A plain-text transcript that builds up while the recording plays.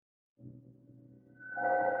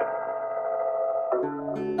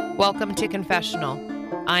Welcome to Confessional.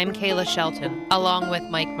 I'm Kayla Shelton, along with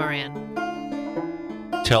Mike Moran.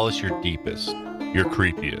 Tell us your deepest, your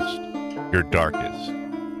creepiest, your darkest.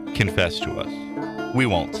 Confess to us. We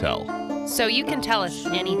won't tell. So you can tell us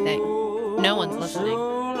anything. No one's listening.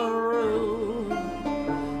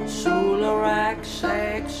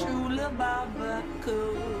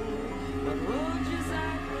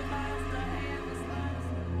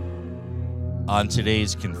 On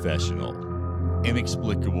today's Confessional,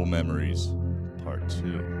 Inexplicable Memories, Part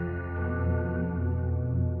 2.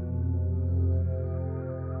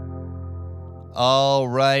 All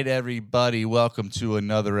right, everybody. Welcome to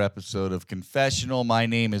another episode of Confessional. My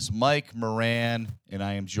name is Mike Moran, and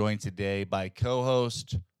I am joined today by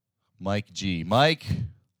co-host Mike G. Mike.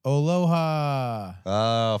 Aloha.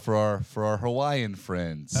 For our Hawaiian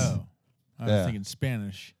friends. Oh, I was thinking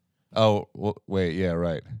Spanish. Oh, wait. Yeah,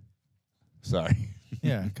 right. Sorry.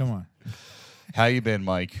 Yeah, come on. How you been,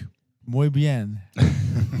 Mike? Muy bien.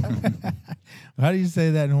 How do you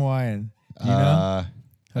say that in Hawaiian? Do you know?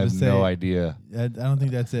 I have no idea. I don't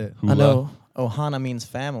think that's it. Hula? I know Ohana means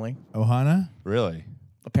family. Ohana? Really?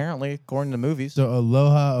 Apparently, according to movies. So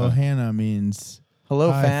aloha ohana means Hello,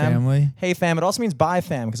 hi, fam. family. Hey, fam. It also means bye,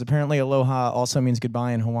 fam, because apparently aloha also means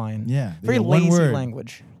goodbye in Hawaiian. Yeah. Very one lazy word.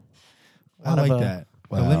 language. I like that.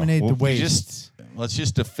 Wow. Eliminate the Well, waste. Let's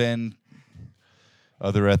just defend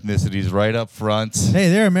other ethnicities right up front. Hey,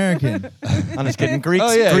 they're American. I'm just kidding. Greeks.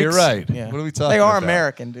 Oh, yeah, Greeks, you're right. Yeah. What are we talking They are about?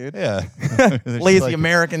 American, dude. Yeah. They're just Lazy like-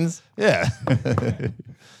 Americans. Yeah.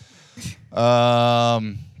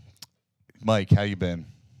 Mike, how you been?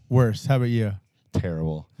 Worse. How about you?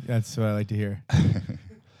 Terrible. That's what I like to hear.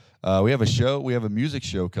 We have a show. We have a music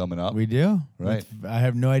show coming up. We do? Right. I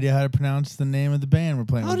have no idea how to pronounce the name of the band we're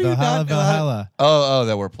playing How with. do you Valhalla, not know how to- Valhalla. Oh,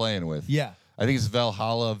 that we're playing with. Yeah. I think it's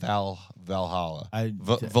Valhalla, Valhalla. It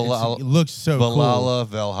looks so Valhalla,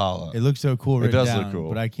 Valhalla. cool. It looks so cool. It written does look down, cool.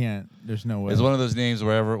 but I can't. There's no way. It's one of those names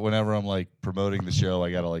whenever I'm like promoting the show,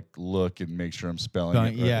 I gotta like look and make sure I'm spelling it.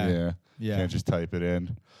 Right. Yeah. Yeah. Can't just type it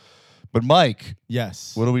in. But Mike,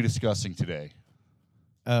 Yes. what are we discussing today?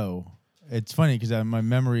 Oh, it's funny because my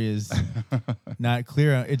memory is not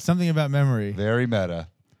clear. It's something about memory. Very meta.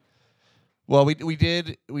 Well, we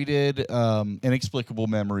did Inexplicable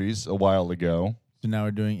Memories a while ago. So now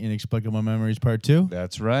we're doing Inexplicable Memories Part 2.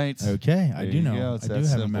 That's right. Okay, I There do you know. go. It's I that do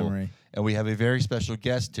have a simple. memory. And we have a very special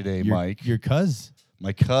guest today, Mike. Your cuz.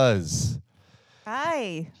 My cuz.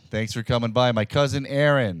 Hi. Thanks for coming by. My cousin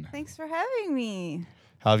Aaron. Thanks for having me.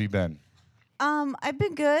 How have you been? I've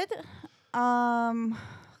been good.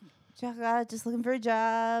 Just looking for a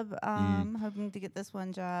job. Hoping to get this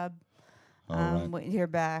one job. All right. Waiting to hear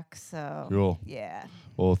back. So Cool. yeah.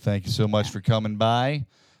 Well, thank you so much for coming by.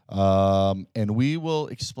 And we will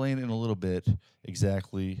explain in a little bit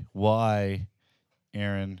exactly why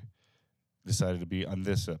Aaron decided to be on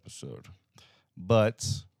this episode.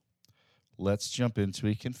 But let's jump into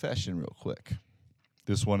a confession real quick.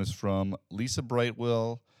 This one is from Lisa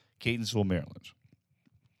Brightwell, Catonsville, Maryland.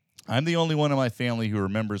 I'm the only one in my family who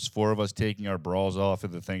remembers 4 of us taking our bras off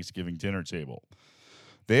at the Thanksgiving dinner table.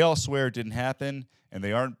 They all swear it didn't happen, and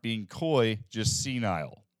they aren't being coy, just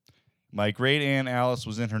senile. My great-aunt Alice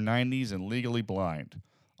was in her 90s and legally blind.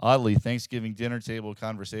 Oddly, Thanksgiving dinner table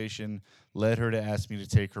conversation led her to ask me to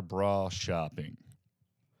take her bra shopping.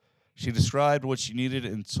 She described what she needed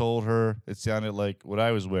and told her it sounded like what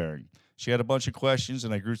I was wearing. She had a bunch of questions,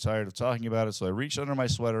 and I grew tired of talking about it, so I reached under my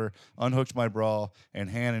sweater, unhooked my bra, and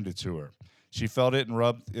handed it to her. She felt it and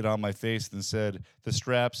rubbed it on my face, then said the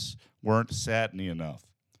straps weren't satiny enough.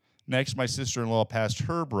 Next, my sister-in-law passed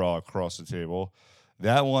her bra across the table.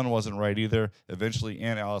 That one wasn't right either. Eventually,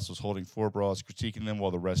 Aunt Alice was holding 4 bras, critiquing them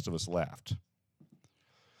while the rest of us laughed.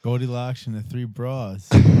 Goldilocks and the 3 bras.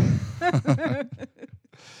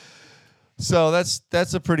 So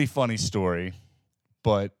that's a pretty funny story,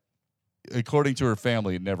 but according to her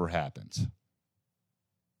family, it never happened.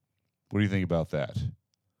 What do you think about that?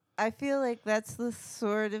 I feel like that's the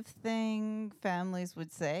sort of thing families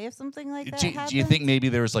would say if something like that happened. Do you think maybe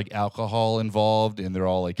there was like alcohol involved and they're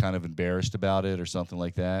all like kind of embarrassed about it or something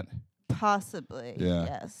like that? Possibly. Yeah.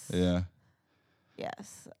 Yes. Yeah.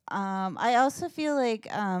 Yes. I also feel like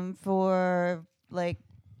for like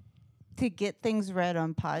to get things read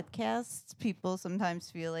on podcasts, people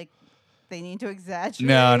sometimes feel like they need to exaggerate.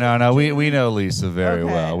 No. We know Lisa very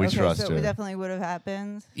well. We trust so her. it definitely would have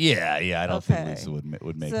happened. Yeah. I don't think Okay. Lisa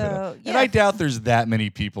would make So, that up. yeah. And I doubt there's that many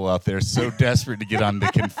people out there so desperate to get on the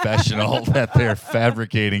confessional that they're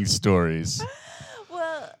fabricating stories.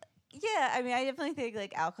 Well, yeah. I mean, I definitely think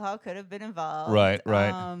like alcohol could have been involved. Right.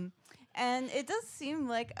 And it does seem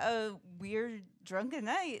like a weird drunken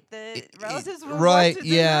night that relatives would right, want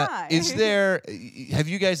to yeah. deny. Is there? Have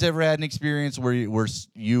you guys ever had an experience where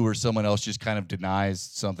you or someone else just kind of denies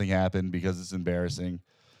something happened because it's embarrassing,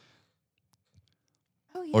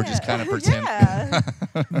 Oh, yeah. or just kind of pretend? Yeah.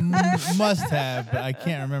 Must have, but I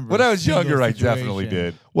can't remember. When a I was single younger, I definitely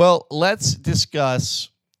situation. did. Well, let's discuss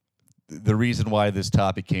the reason why this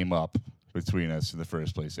topic came up between us in the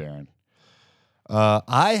first place, Aaron.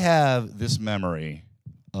 I have this memory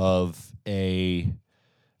of a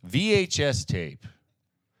VHS tape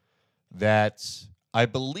that I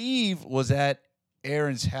believe was at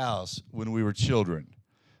Aaron's house when we were children,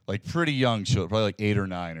 like pretty young children, probably like 8 or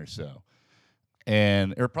 9 or so.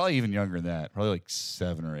 Or probably even younger than that, probably like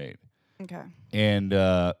 7 or 8. Okay. And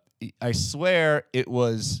I swear it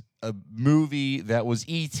was a movie that was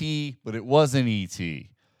E.T., but it wasn't E.T.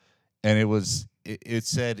 And it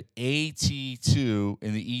said AT2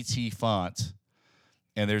 in the E.T. font.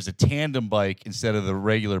 And there's a tandem bike instead of the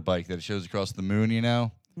regular bike that it shows across the moon, you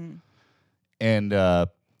know? Mm. And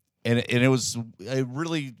it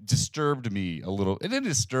really disturbed me a little. It didn't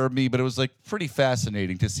disturb me, but it was like pretty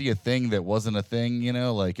fascinating to see a thing that wasn't a thing, you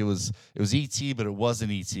know? Like it was E.T., but it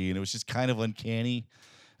wasn't E.T., and it was just kind of uncanny.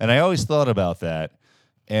 And I always thought about that.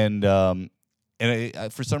 And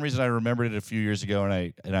for some reason I remembered it a few years ago, and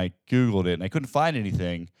I Googled it, and I couldn't find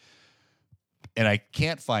anything. And I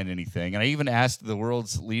can't find anything. And I even asked the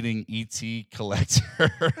world's leading E.T. collector,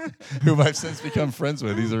 whom I've since become friends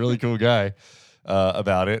with. He's a really cool guy.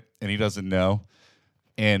 About it, and he doesn't know.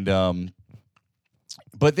 And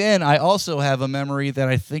but then I also have a memory that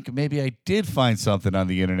I think maybe I did find something on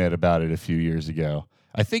the internet about it a few years ago.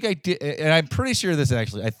 I think I did, and I'm pretty sure this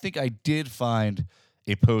actually. I think I did find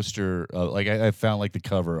a poster. Like I found like the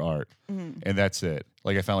cover art, and that's it.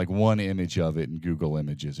 Like I found like one image of it in Google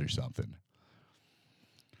Images or something.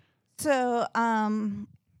 So,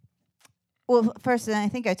 well, first, and I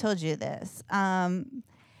think I told you this, because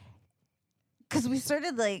we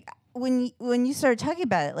started like when you started talking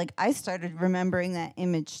about it, like I started remembering that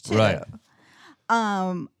image too. Right.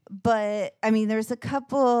 But I mean, there's a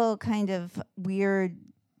couple kind of weird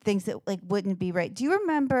things that like wouldn't be right. Do you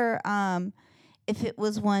remember if it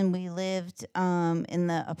was when we lived in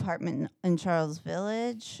the apartment in Charles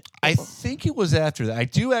Village? I think it was after that. I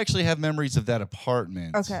do actually have memories of that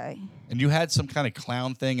apartment. Okay. And you had some kind of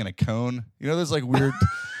clown thing and a cone. You know, those like weird.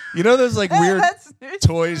 You know, those like weird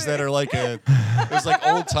toys that are like there's like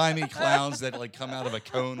old timey clowns that like come out of a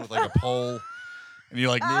cone with like a pole, and you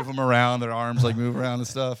like move them around. Their arms like move around and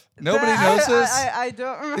stuff. Nobody knows this. I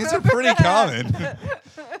don't remember. These are pretty common. And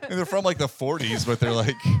they're from like the 40s, but they're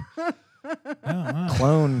like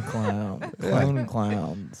Clone clown. Clone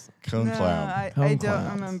clowns. cone No, clown. I Cone don't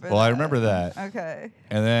clowns. remember. Well, I that. remember that. Okay.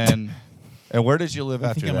 And then, and where did you live I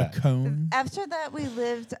after think I'm that? a cone. After that, we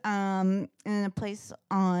lived in a place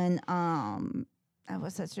on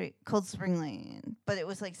what's that street? Cold Spring Lane, but it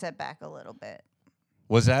was like set back a little bit.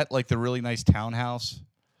 Was that like the really nice townhouse?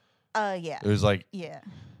 Yeah. It was like, Yeah.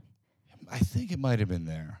 I think it might have been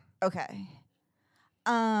there. Okay.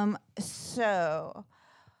 So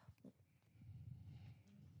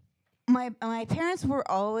my parents were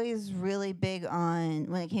always really big on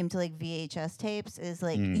when it came to like VHS tapes is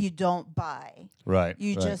like you don't buy. Right.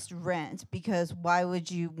 You right. just rent, because why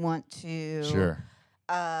would you want to Sure.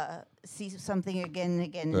 see something again and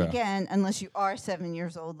again and Yeah. again unless you are 7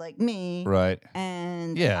 years old like me. Right.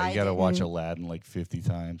 And Yeah, I you got to watch didn't- Aladdin like 50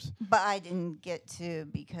 times. But I didn't get to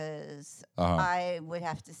because Uh-huh. I would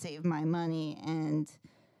have to save my money and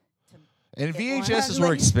And Get one. VHSs were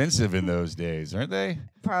Like- expensive in those days, aren't they?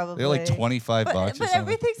 probably They're like $25 or But something.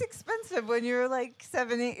 everything's expensive when you're like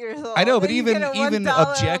 7, 8 years old. I know, but and you even get a even $1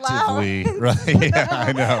 objectively, allowance. right? Yeah,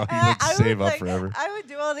 I know. You And like to I save would, up like, forever. I would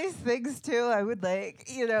do all these things too. I would like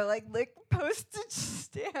lick postage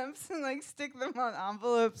stamps and like stick them on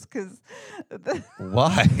envelopes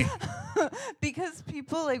Why? because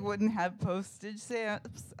people like wouldn't have postage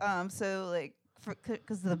stamps. So like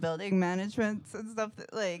because of the building management and stuff,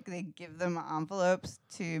 that like they give them envelopes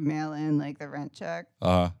to mail in like the rent check.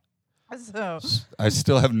 So I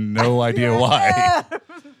still have no idea why.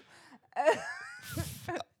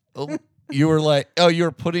 Oh, you were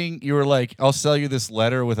like, I'll sell you this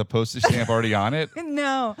letter with a postage stamp already on it.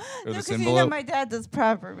 No, Or this because envelope? my dad does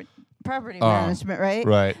property management, right?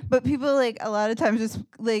 Right. But people like a lot of times just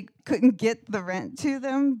like couldn't get the rent to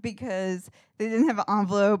them because they didn't have an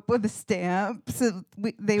envelope with a stamp. So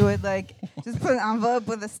they would like just put an envelope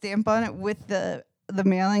with a stamp on it with the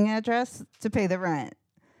mailing address to pay the rent.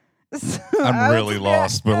 So I'm really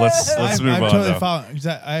lost, but let's I'm move on. totally though. following. 'Cause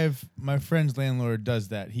I have my friend's landlord does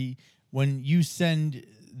that. When you send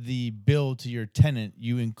the bill to your tenant,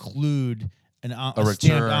 you include a return.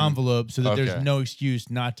 stamped envelope so that Okay. there's no excuse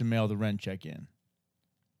not to mail the rent check in.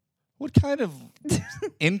 What kind of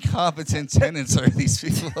incompetent tenants are these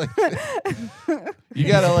people? Like, you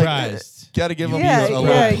gotta Surprised. gotta give them Yeah, a yeah,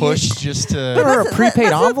 little you- push just to. Or a prepaid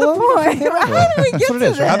That's not the envelope? point. How do we get That's what to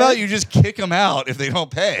it is, this? How about you just kick them out if they don't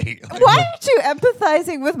pay? Why aren't you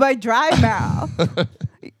empathizing with my dry mouth?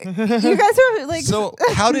 You guys are like. So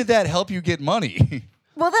how did that help you get money?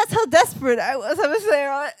 well, that's how desperate I was. I was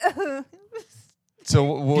there.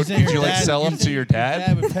 So You said did your you like dad- sell you them said to your Your dad?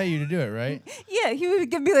 dad would pay you to do it, right? yeah, he would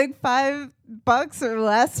give me like $5 or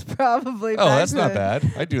less, probably. Oh, back that's not then.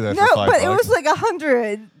 bad. I'd do that No, for $5. but it was like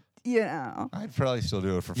 100. You know. I'd probably still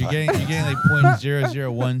do it for You're $5. getting like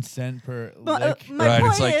 0.001 cent per But, lick. my Right,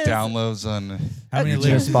 point it's like is, downloads on How many your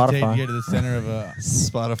licks does it take Spotify. to get to the center of a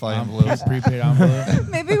Spotify envelopes. prepaid envelope?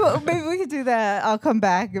 maybe we could do that. I'll come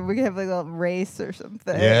back and we can have like a little race or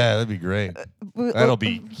something. Yeah, that'd be great. That'll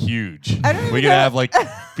be huge. I don't We even could know- have like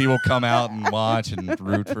people come out and watch and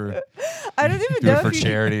root for I don't even do know it for if you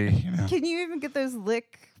charity. You know? can you even get those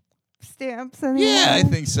lick stamps anymore? Yeah, I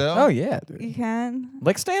think so. Oh yeah, dude. you can.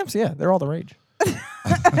 Lick stamps, yeah, they're all the rage. I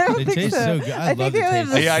don't They think taste so good. I think love the they only taste. have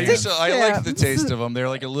the Yeah, stick I like the stamps. taste of them. They're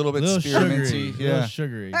like a little bit little spearminty. sugary. Yeah. Little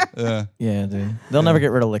sugary. Yeah, dude. They'll never get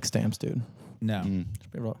rid of lick stamps, dude. No. Mm.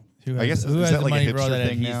 Who I guess who is has that the like money a for all hipster that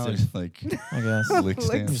thing now? adhesive? Like I guess. lick Lick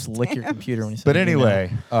stamps. Just lick your computer when you. But say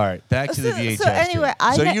anyway, all right, back to the So- VHS. so anyway, tape.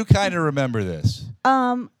 I so ha- you kind of remember this,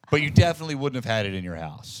 but you definitely wouldn't have had it in your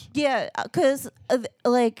house. Yeah, because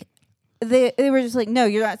like they were just like, no,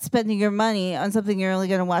 you're not spending your money on something you're only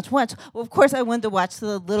gonna watch once. Well, of course, I wanted to watch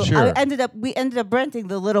the little. Sure. We ended up renting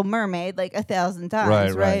the Little Mermaid like 1,000 times, Right,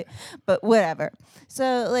 right? right. But whatever.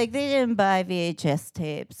 So like they didn't buy VHS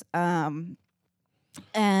tapes.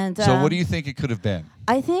 And So what do you think it could have been?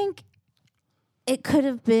 I think it could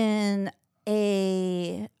have been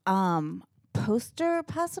a poster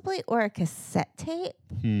possibly or a cassette tape.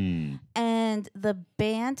 And the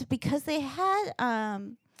band, because they had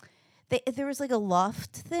there was like a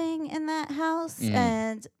loft thing in that house,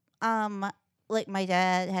 and like my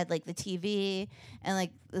dad had like the TV and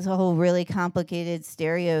like this whole really complicated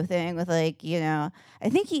stereo thing with like, you know, I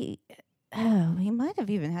think he might have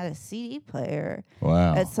even had a CD player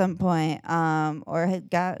Wow. at some point, or had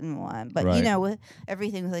gotten one. But you Right. know, with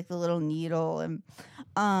everything with like the little needle and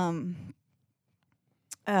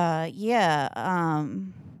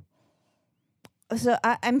so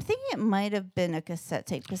I'm thinking it might have been a cassette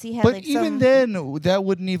tape because he had But like even some then, that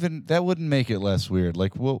wouldn't make it less weird.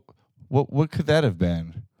 Like what could that have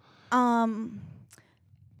been?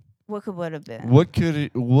 what would have been? What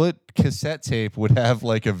cassette tape would have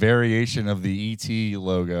like a variation of the ET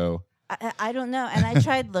logo? I don't know. And I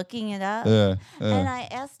tried looking it up. And And I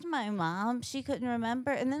asked my mom, she couldn't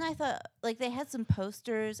remember. And then I thought, like, they had some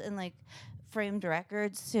posters and like framed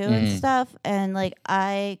records too and stuff, and like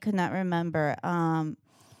I could not remember.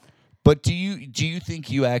 But do you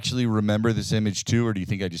think you actually remember this image too, or do you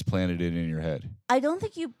think I just planted it in your head? I don't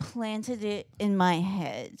think you planted it in my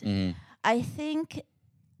head. I think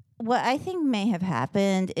what I think may have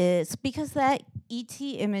happened is because that ET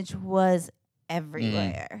image was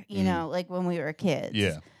everywhere, you know, like when we were kids.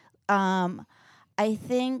 Yeah. I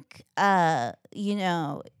think you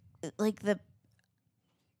know, like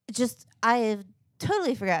I have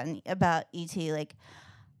totally forgotten about ET. Like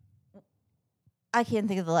I can't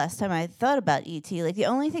think of the last time I thought about ET. Like the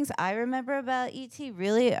only things I remember about ET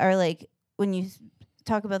really are like when you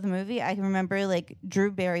talk about the movie, I can remember like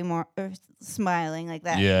Drew Barrymore smiling like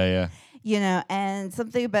that. Yeah. You know, and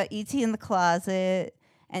something about ET in the closet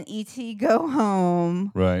and ET go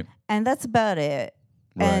home, Right. and that's about it.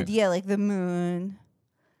 Right. And yeah, like the moon,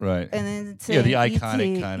 Right. and then Yeah, the saying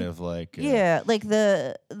iconic ET. kind of like Yeah, like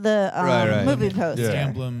the Right. movie poster. Yeah.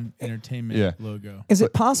 Emblem Entertainment Yeah. logo. Is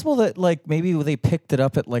it possible that like maybe they picked it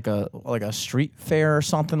up at like a street fair or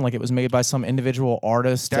something? Like it was made by some individual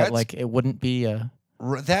artist That's- that like it wouldn't be a.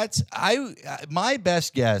 That's my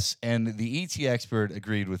best guess, and the ET expert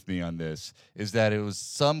agreed with me on this, is that it was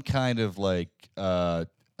some kind of like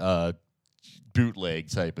bootleg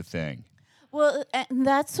type of thing. Well, and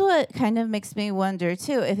that's what kind of makes me wonder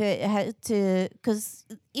too if it had to, because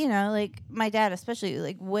you know, like my dad especially,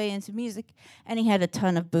 like way into music, and he had a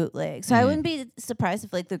ton of bootlegs. So I wouldn't be surprised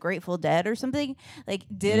if like the Grateful Dead or something like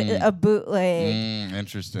did a bootleg,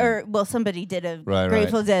 Interesting. or well, somebody did a Right,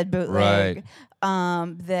 Grateful Dead bootleg. Right.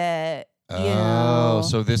 That you know,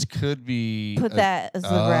 so this could be put that as the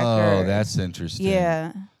oh, record. that's interesting.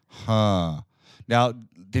 Yeah. Huh. Now,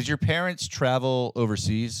 did your parents travel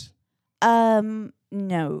overseas?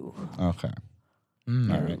 No. Okay.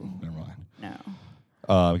 Mm. All right. Never mind. No.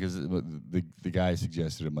 Because the guy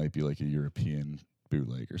suggested it might be like a European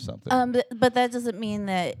bootleg or something. But that doesn't mean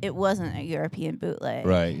that it wasn't a European bootleg.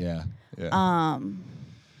 Right? Yeah. Yeah.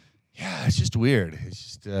 Yeah, it's just weird.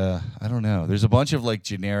 It's just I don't know. There's a bunch of like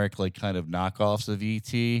generic like kind of knockoffs of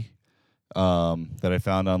ET that I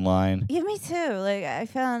found online. Yeah, me too. Like I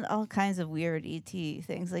found all kinds of weird ET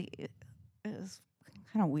things. Like it was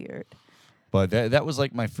kind of weird. But that was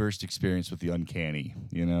like my first experience with the uncanny.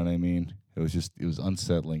 You know what I mean? It was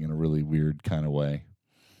unsettling in a really weird kind of way.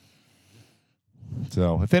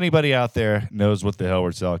 So if anybody out there knows what the hell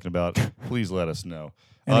we're talking about, please let us know.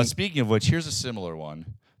 Speaking of which, here's a similar one.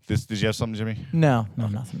 Did you have something, Jimmy? No,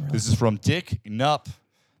 nothing really. This is from Dick Knupp,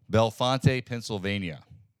 Bellefonte, Pennsylvania.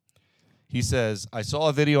 He says, I saw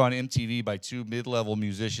a video on MTV by two mid-level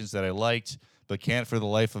musicians that I liked, but can't for the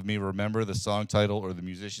life of me remember the song title or the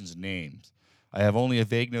musician's names. I have only a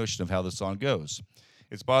vague notion of how the song goes.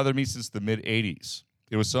 It's bothered me since the mid-'80s.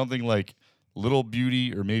 It was something like Little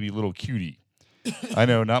Beauty or maybe Little Cutie. I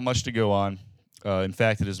know, not much to go on. In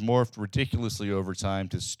fact, it has morphed ridiculously over time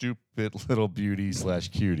to Stupid Little Beauty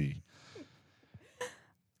 / Cutie.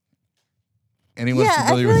 Anyone Yeah, I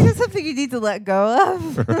familiar feel like with it's something you need to let go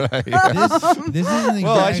of. Right, yeah. This isn't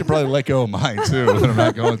Well, I should probably let go of mine too, but I'm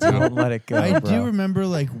not going Don't to. let it go. I bro. do remember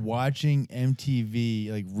like watching MTV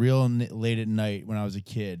like real late at night when I was a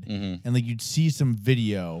kid, Mhm. and like you'd see some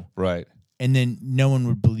video, Right. and then no one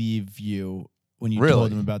would believe you when you Really?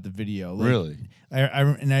 told them about the video. Like, Really?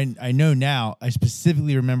 I know now. I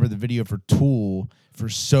specifically remember the video for Tool for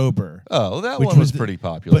Sober. Oh, well, that Which one was was the- pretty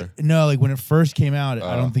popular. But no, like when it first came out,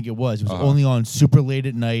 I Oh. don't think it was. It was Uh-huh. only on super late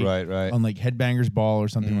at night, Right. on like Headbangers Ball or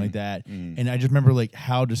something Mm, like that. mm. And I just remember like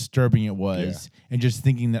how disturbing it was, and just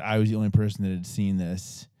thinking that I was the only person that had seen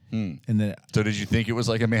this, Hmm. and that So did you think it was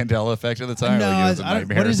like a Mandela effect at the time? no, like it was a I don't-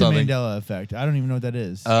 nightmare what or is a something? Mandela effect? I don't even know what that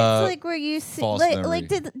is. It's like where you see, false like, memory.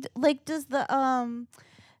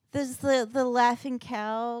 does the laughing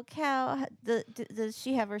cow does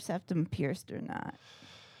she have her septum pierced or not?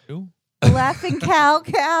 Who? The laughing cow,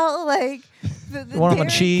 like the The one on the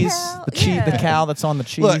dairy cheese, cow? the Yeah. cow that's on the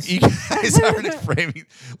cheese. Look, you guys aren't framing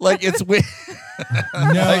like it's weird.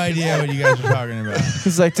 No idea what you guys are talking about.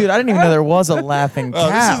 He's like, dude, I didn't even know there was a laughing Oh,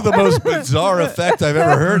 cow. this is the most bizarre effect I've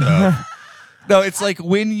ever heard of. No, it's like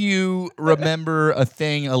when you remember a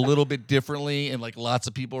thing a little bit differently, and like lots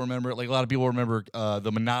of people remember it. Like a lot of people remember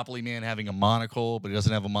the Monopoly Man having a monocle, but he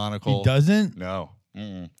doesn't have a monocle. He doesn't. No.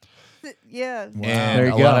 Mm-mm. Yeah. Wow. And There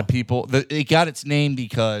you a go. lot of people, it got its name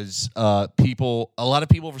because a lot of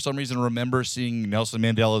people for some reason remember seeing Nelson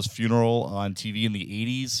Mandela's funeral on TV in the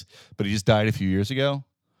 80s, but he just died a few years ago.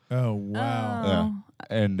 Oh wow. Yeah.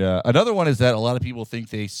 And another one is that a lot of people think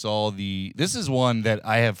they saw this is one that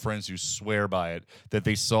I have friends who swear by it, that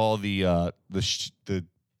they saw the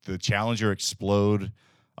Challenger explode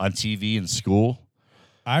on TV in school.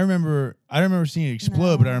 I remember seeing it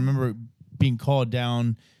explode, but I remember being called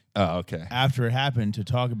down Oh, okay. after it happened to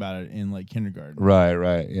talk about it in like kindergarten.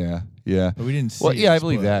 Right. Yeah. But we didn't see Well, it yeah, I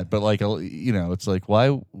believe explode. that. But like, it's like why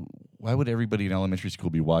would everybody in elementary school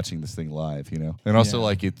be watching this thing live? And also Yeah.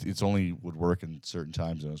 like it's only would work in certain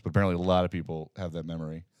time zones. But apparently, a lot of people have that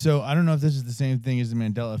memory. So I don't know if this is the same thing as the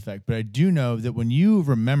Mandela effect, but I do know that when you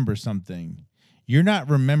remember something, you're not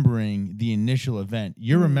remembering the initial event.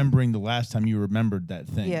 You're remembering the last time you remembered that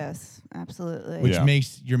thing. Yes, absolutely. Which Yeah.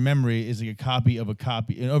 makes your memory is like a copy of a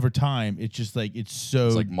copy. And over time, it's just like it's so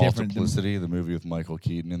It's like different than- Multiplicity, the movie with Michael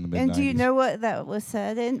Keaton in the mid 90s. And do you know what that was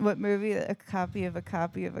set in? What movie a copy of a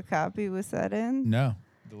copy of a copy was set in? No.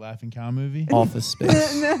 The Laughing Cow movie? Office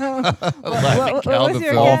Space. No. Laughing what Cow, was the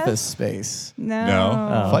your film. guess? Office Space. No. No,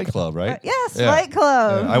 Oh, Fight okay. Club, right? Yes, Yeah. Fight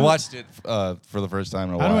Club. I watched it for the first time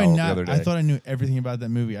in a How while do I the not? other day. I thought I knew everything about that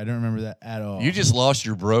movie. I don't remember that at all. You just lost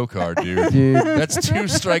your bro card, dude. Dude, That's 2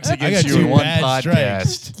 strikes I against got you 2 in one bad podcast.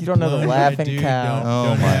 strikes. You don't know the Blood Laughing dude, Cow. Oh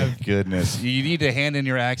don't my have- goodness! You need to hand in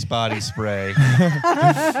your Axe body spray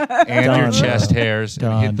and your Done. chest hairs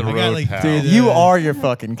and hit the Done. I got, road, like, pal. dude, the- you are your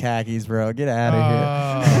fucking khakis, bro. Get out of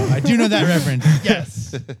here. I do know that reference.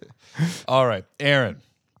 Yes. All right, Aaron,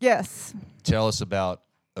 Yes. tell us about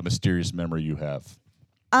a mysterious memory you have.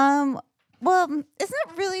 Well, it's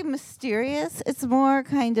not really mysterious. It's more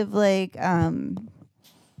kind of like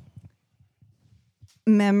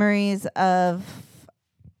memories of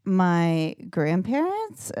my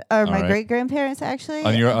grandparents or my right. great grandparents, actually.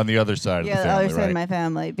 On the other side of Yeah, the the family, other side right? of my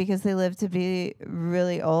family, because they lived to be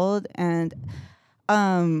really old, and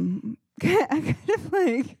I kind of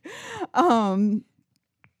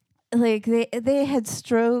like they had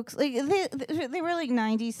strokes, like they were like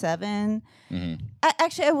 97. Mhm.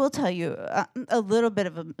 Actually, I will tell you a little bit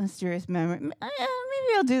of a mysterious memory. Maybe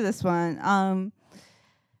I'll do this one.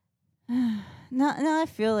 Now I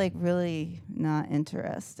feel like really not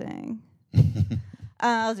interesting.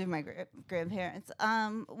 I'll do my grandparents.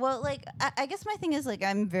 Well, like I guess my thing is like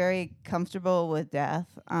I'm very comfortable with death.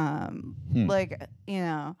 Like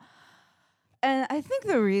and I think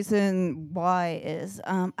the reason why is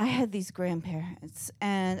I had these grandparents,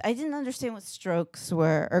 and I didn't understand what strokes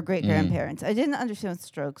were, or great grandparents. I didn't understand what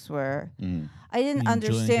strokes were. I didn't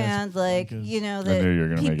understand like that knew you were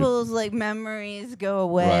gonna make it. people's like memories go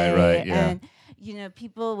away, Right, yeah. and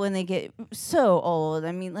people when they get so old.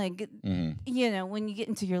 I mean, like when you get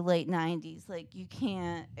into your late 90s, like you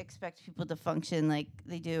can't expect people to function like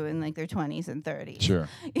they do in like their 20s and 30s. Sure.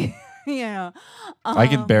 I I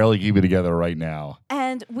can barely keep it together right now.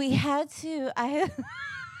 And we had to.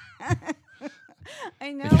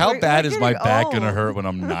 I know. Like, how we're bad is my getting back old. gonna hurt when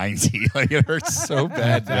I'm 90? Like it hurts so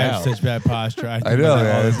bad I have now. such bad posture. I think know, about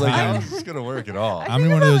that all man. the It's like time. how's this gonna work at all? I'm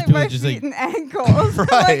one of those Like people my that just feet like and ankles.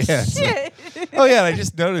 Right, Like, yeah, shit. Oh yeah, and I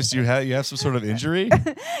just noticed you have some sort of injury,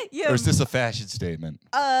 Yeah. or is this a fashion statement?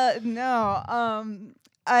 No.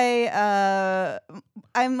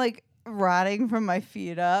 I'm like rotting from my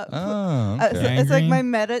feet up. Oh, So okay. it's like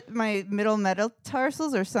Gangrene? my middle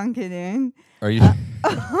metatarsals are sunken in. Are you?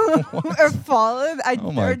 Or fallen.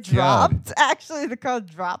 Oh my or God. dropped. Actually, they're called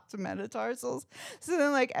dropped metatarsals. So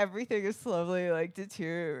then, like everything is slowly like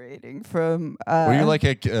deteriorating from. Were you like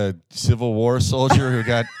a Civil War soldier who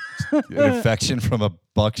got an infection from a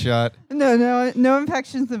buckshot? No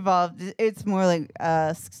infections involved. It's more like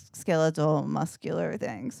skeletal, muscular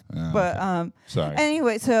things. Oh, But Sorry.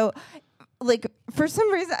 anyway, so like for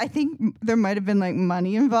some reason, I think there might have been like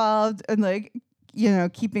money involved and like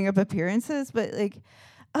keeping up appearances, but like.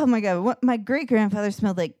 Oh my God! My great grandfather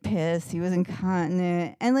smelled like piss. He was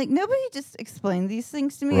incontinent, and like nobody just explained these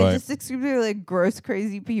things to me. Right. I just assumed they were like gross,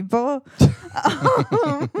 crazy people.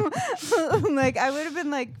 Like I would have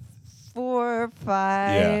been like 4 or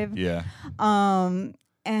 5. Yeah.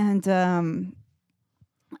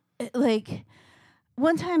 Like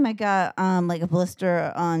one time I got like a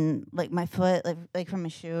blister on like my foot, like from a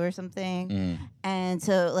shoe or something. And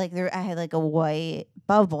so like I had like a white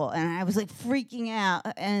bubble, and I was like freaking out.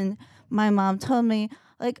 And my mom told me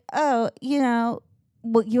like, oh,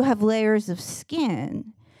 well, you have layers of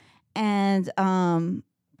skin, and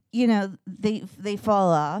they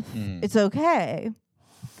fall off. It's okay.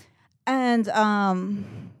 And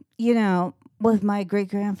with my great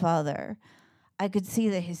grandfather, I could see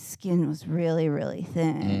that his skin was really, really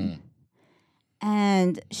thin.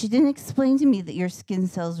 And she didn't explain to me that your skin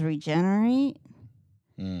cells regenerate.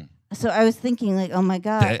 So I was thinking, like, oh my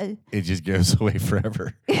God. It just goes away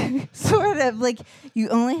forever. Sort of. Like, you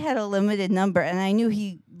only had a limited number. And I knew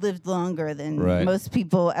he lived longer than most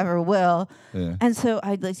people ever will. Yeah. And so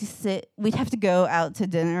I'd like to sit. We'd have to go out to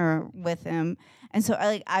dinner with him. And so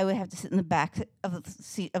I would have to sit in the back of the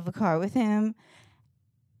seat of the car with him.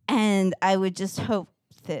 And I would just hope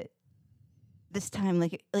that this time,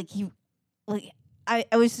 I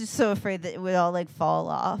was just so afraid that it would all like fall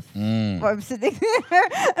off while I'm sitting there,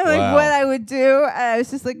 and like what I would do. And I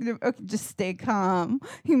was just like, okay, just stay calm.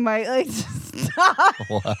 He might like just stop.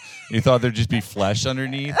 You thought there'd just be flesh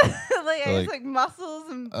underneath? I was like muscles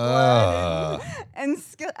and blood and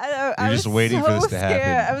skin. I You're was just waiting so for this to scared.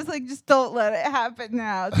 happen. I was like, just don't let it happen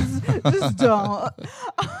now. Just don't.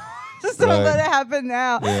 Just don't let it happen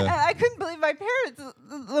now. Yeah. And I couldn't believe my parents.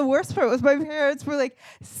 The worst part was my parents were like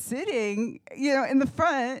sitting, in the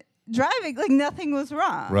front driving, like nothing was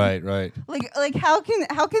wrong. Right. Like how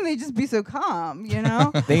can they just be so calm?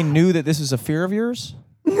 They knew that this was a fear of yours?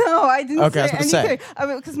 No, I didn't Okay, I was say gonna say.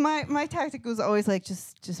 anything. Because my tactic was always like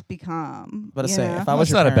just be calm. But to you say, know? if I was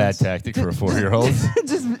That's your not a bad parents- tactic for a 4-year-old.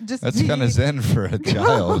 just That's be- kind of zen for a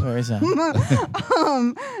child. Where is that?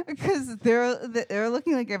 Because they're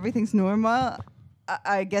looking like everything's normal.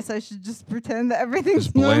 I guess I should just pretend that everything's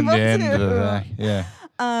Just blend normal in. too. Yeah.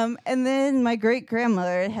 And then my great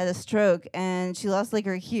grandmother had a stroke, and she lost like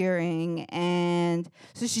her hearing, and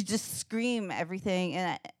so she just screamed everything,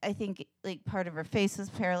 and I think like part of her face was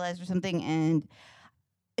paralyzed or something, and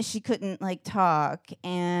she couldn't like talk,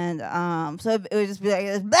 and so it would just be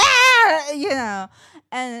like, "Bah!"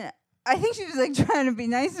 and I think she was like trying to be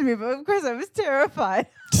nice to me, but of course I was terrified.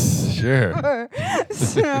 Sure.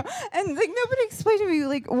 So, and like nobody explained to me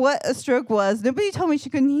like what a stroke was. Nobody told me she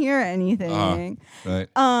couldn't hear anything. Right.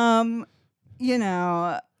 And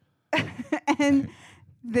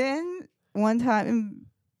then one time,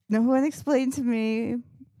 no one explained to me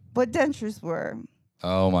what dentures were,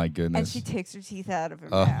 Oh my and goodness. she takes her teeth out of her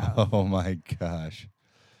mouth. Oh my gosh.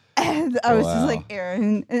 And I was Wow. just like,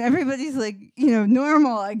 Aaron, and everybody's like,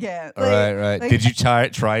 normal again. Like, right. like, Did you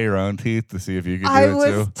try your own teeth to see if you could do I it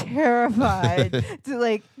was too? terrified to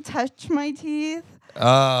like touch my teeth.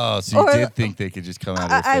 Oh, so you Or- did think they could just come out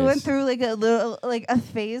of your face. I went through like a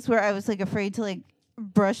phase where I was like afraid to like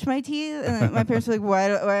brush my teeth, and then my parents were like, why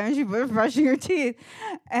aren't you brushing your teeth?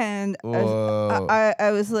 And Whoa.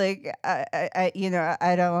 I was like, I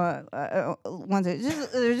don't want to.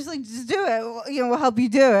 They're just like, just do it. We'll help you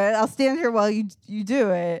do it. I'll stand here while you do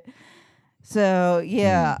it. So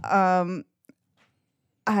yeah,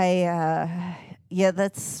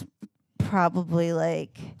 that's probably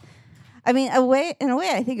like. I mean, in a way,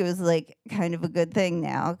 I think it was like kind of a good thing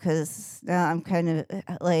now, because now I'm kind of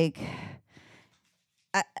like,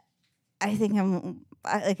 I think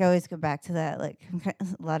I always go back to that. Like a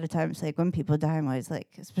lot of times, like when people die, I'm always like,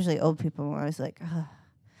 especially old people, I'm always like, oh,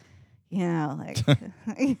 like,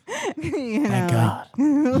 Thank God.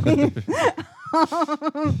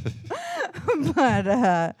 But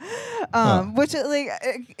which like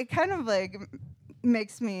it kind of like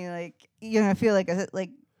makes me like feel like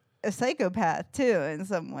a psychopath too in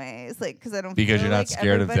some ways, like because I don't because feel you're not like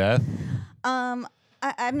scared of everybody- death? I'm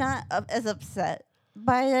not as upset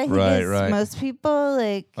by it. I think Right, as right. most people.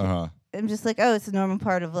 Like Uh-huh. I'm just like, oh, it's a normal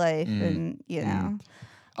part of life, and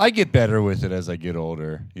I get better with it as I get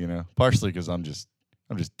older, partially because I'm just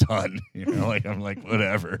done, like I'm like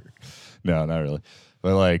whatever. No, not really.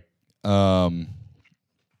 But like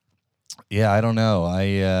yeah, I don't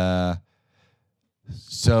know.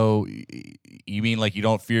 So you mean like you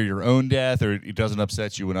don't fear your own death, or it doesn't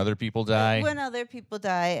upset you when other people die? when other people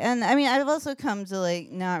die, and I mean, I've also come to like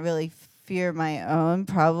not really fear my own.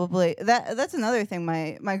 Probably that's another thing.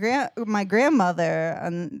 My grandmother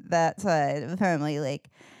on that side of the family like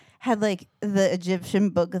had like the Egyptian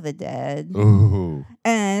Book of the Dead. Ooh.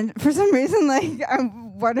 And for some reason, like, I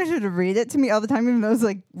wanted her to read it to me all the time, even though it's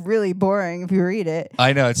like really boring if you read it.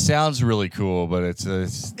 I know it sounds really cool, but it's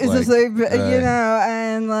It's just like,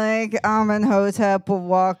 and like Amenhotep will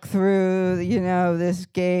walk through, this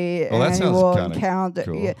gate, Well, that and he sounds will kinda encounter.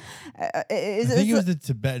 cool. Yeah. I think it was the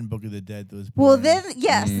Tibetan Book of the Dead that was. Well, boring. then,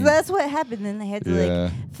 yes, that's what happened. Then they had to Yeah.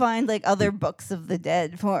 like find like other books of the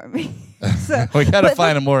dead for me. So we got to but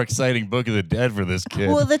find a more exciting Book of the Dead for this kid.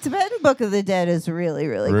 Well, the Tibetan Book of the Dead is really,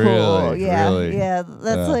 really cool. Really? Yeah, Really? yeah.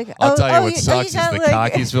 That's like. I'll tell you what you sucks is got, the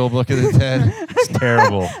like- Cockeysville Book of the Dead. It's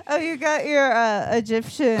terrible. Oh, you got your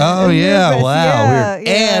Egyptian. Oh yeah! Anubis. Wow. Yeah, Weird.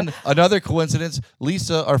 yeah. And another coincidence: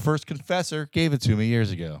 Lisa, our first confessor, gave it to me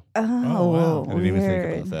years ago. Oh, wow. I didn't even think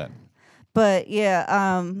weird. about that. But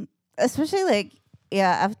yeah, especially like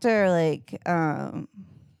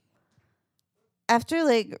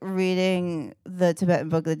after reading the Tibetan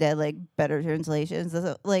Book of the Dead, like better translations,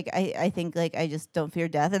 like I think like I just don't fear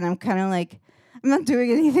death, and I'm kind of like I'm not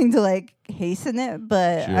doing anything to like hasten it,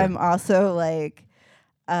 but Sure. I'm also like,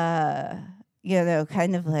 kind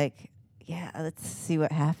of like, yeah, let's see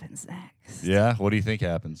what happens next. Yeah. What do you think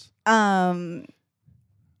happens?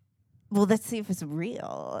 Well, let's see if it's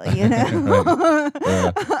real, you know?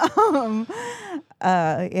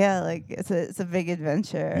 Yeah, like it's a big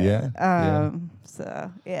adventure. Yeah,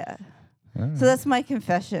 So, yeah. All right. So that's my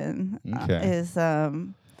confession. Okay. Is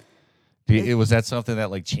Was that something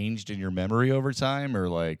that like changed in your memory over time, or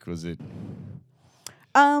like was it?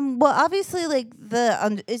 well, obviously, like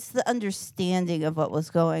it's the understanding of what was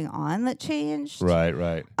going on that changed. Right.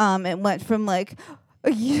 Right. It went from like,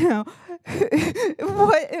 what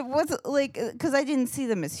it was like, because I didn't see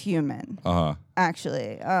them as human.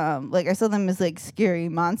 Actually, like I saw them as like scary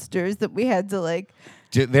monsters that we had to like.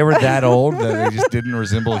 They were that old that they just didn't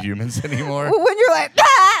resemble humans anymore. When you're like,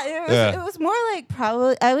 ah! Yeah. It was more like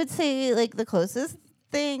probably I would say like the closest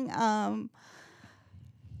thing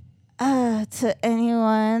to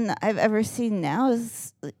anyone I've ever seen now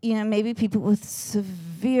is maybe people with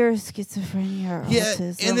severe schizophrenia or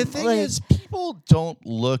autism. And the thing is, people don't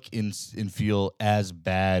look and feel as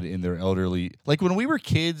bad in their elderly. Like when we were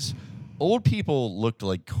kids, old people looked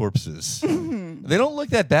like corpses. They don't look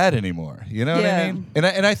that bad anymore. You know what I mean? And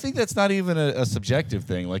I think that's not even a subjective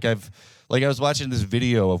thing. Like I was watching this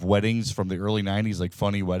video of weddings from the early 90s, like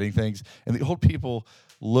funny wedding things, and the old people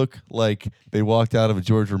look like they walked out of a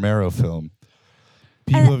George Romero film.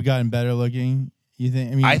 People have gotten better looking. You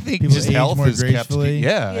think? I think people just age health more is kept. gracefully.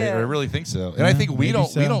 Yeah, Yeah. I really think so. And Yeah, I think we maybe don't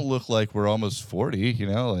so. look like we're almost 40.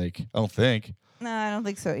 Like I don't think. No, I don't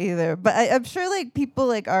think so either. But I'm sure like people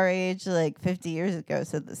like our age, like 50 years ago,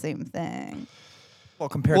 said the same thing. Well,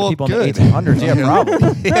 compared Well, to people good. in the 1800s, yeah,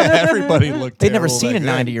 probably. Yeah, everybody looked. They'd never terrible seen a back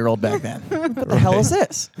then. 90-year-old back then. What the hell is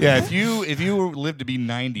this? Yeah, if you lived to be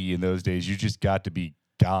 90 in those days, you just got to be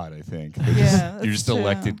God. I think Yeah, you're that's just true.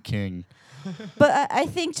 elected king. But I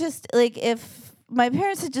think just like if my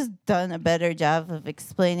parents had just done a better job of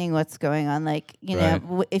explaining what's going on, like, you know,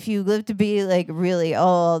 Right. if you live to be like really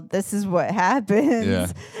old, this is what happens. Yeah,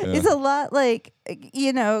 It's a lot like,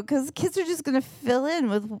 you know, because kids are just going to fill in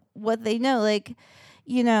with what they know. Like,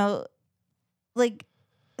 you know, like,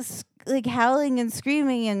 like howling and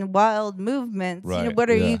screaming and wild movements. You know, Right, what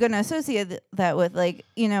are yeah. you going to associate that with? Like,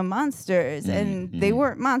 you know, monsters. And they mhm.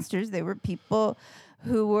 weren't monsters. They were people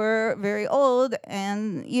who were very old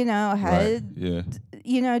and, you know, had, Right. Yeah.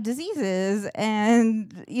 you know, diseases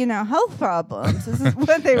and, you know, health problems. This is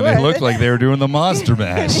what they And were. they looked like they were doing the monster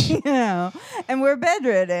mash. You know, and we're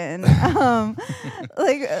bedridden.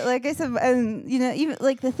 Like I said, and you know, even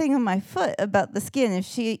like the thing on my foot about the skin, if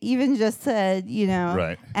she even just said, you know,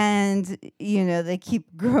 Right. and you know, they keep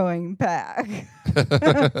growing back.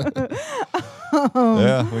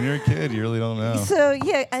 Yeah. When you're a kid, you really don't know. So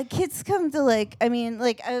yeah, kids come to like. I mean,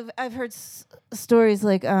 like I've heard stories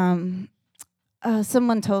like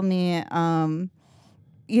someone told me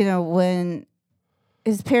you know, when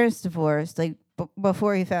his parents divorced, like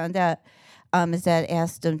before he found out, his dad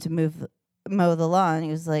asked him to mow the lawn. He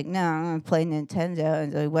was like, "No, I'm gonna play Nintendo,"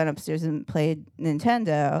 and so he went upstairs and played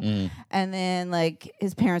Nintendo. And then like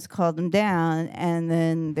his parents called him down, and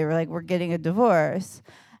then they were like, "We're getting a divorce,"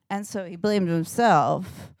 and so he blamed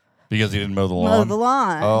himself. Because he didn't mow the lawn. Mow the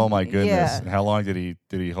lawn. Oh my goodness! Yeah. And how long did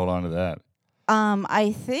he hold on to that?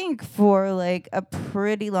 I think for like a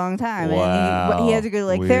pretty long time. Wow. And he had to go to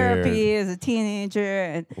like Weird. therapy as a teenager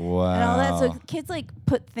and Wow. all that. So kids like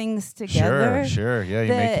put things together Sure. Yeah, you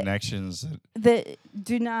make that- connections. that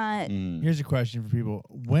do not. Here's a question for people: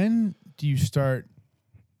 when do you start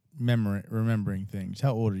remembering things?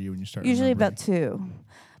 How old are you when you start? Usually remembering? about 2.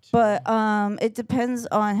 But it depends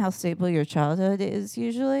on how stable your childhood is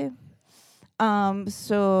usually. I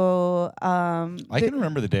can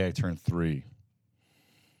remember the day I turned 3.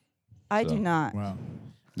 I do So- not. Wow.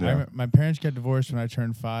 Yeah. My parents got divorced when I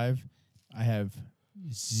turned 5. I have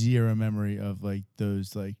zero memory of like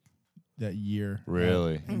those like that year.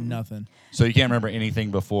 Really? Nothing. So you can't remember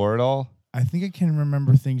anything before at all? I think I can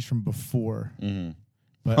remember things from before, Mm-hmm.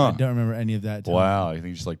 but I Huh. don't remember any of that. Time. Wow. You think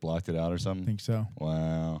you just like blocked it out or I something? think so.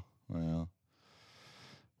 Wow.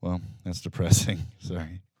 Well, that's depressing.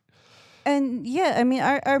 Sorry. And yeah, I mean,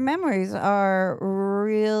 our memories are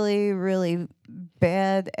really, really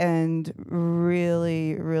bad and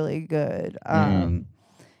really, really good.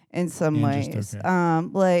 In some And just ways, okay.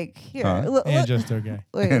 like here, Huh? And just okay.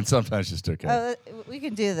 wait, And sometimes just okay. we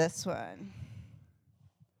can do this one.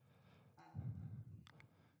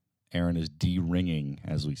 Aaron is de-ringing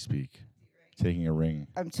as we speak. Taking a ring.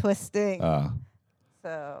 I'm twisting,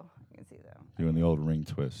 so you can see that. Doing the old ring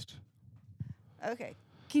twist. Okay,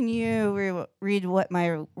 can you read what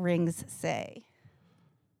my rings say?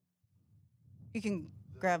 You can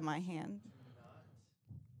grab my hand.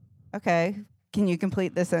 Okay, can you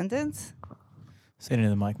complete the sentence? Say it into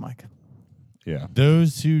the mic, Mike. Yeah.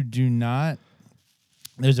 Those who do not,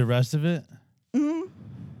 there's the rest of it. Mm-hmm.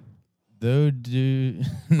 Though do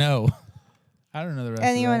no, I don't know the rest.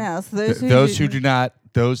 Anyone of that. else? Those who do not,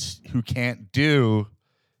 those who can't do,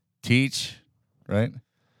 teach, right?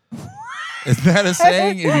 Isn't that a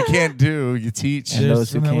saying? If you can't do, you teach. And There's those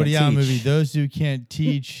who from the can't Woody Allen teach. movie. Those who can't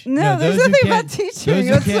teach. No, there's those who nothing can't- about teaching those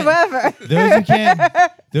who can't- whatsoever. Those who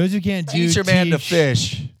can't. Those who can't do. Teach a man to teach.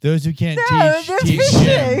 fish. Those who can't No, teach. that's Teach fishing.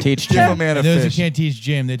 Jim. Teach Give a Jim. man a And those fish. who can't teach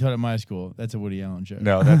Jim, they taught at my school. That's a Woody Allen joke.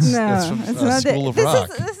 No, that's No, from it's not School of this Rock.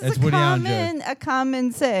 This That's is Woody Allen a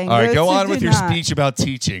common saying. All right, Those go who on do with your not. speech about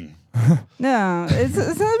teaching. No, it's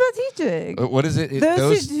not about teaching. What is it?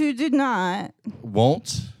 Those who do not.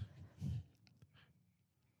 won't.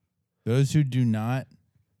 Those who do not,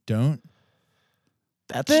 don't.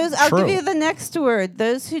 That's Those. I'll true. give you the next word.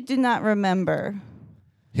 Those who do not remember.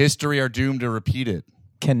 History are doomed to repeat it.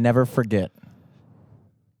 Can never forget.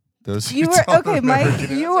 Those who You were- don't okay, remember Mike, it.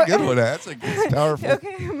 you That's a were- good one. That's powerful.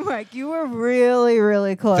 Okay, Mike, you were really,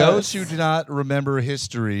 really close. Those who do not remember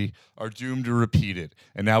history are doomed to repeat it.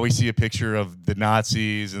 And now we see a picture of the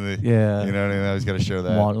Nazis and the Yeah. you know what I mean? I was got to show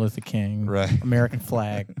that. Martin Luther King. Right. American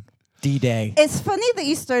flag. D-Day. It's funny that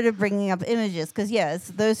you started bringing up images because, yes,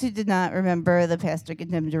 those who did not remember, the pastor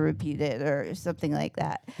condemned to repeat it or something like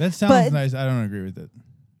that. That sounds But- nice. I don't agree with it.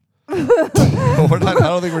 We're not, I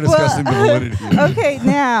don't think we're discussing the validity. Okay,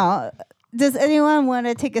 now, does anyone want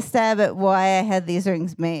to take a stab at why I had these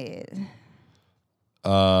rings made?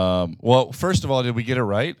 Well, first of all, did we get it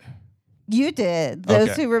right? You did. Those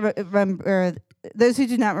Okay. who remember, those who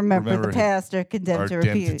do not remember, Remember the pastor condemned Are to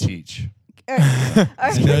doomed to repeat. teach. Or And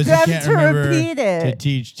get those who them can't to remember repeat to it.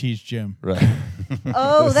 teach Jim. Right.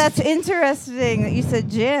 Oh, that's interesting that you said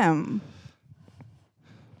Jim.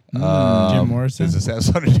 Jim Morrison. Does this have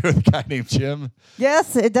something to do with a guy named Jim?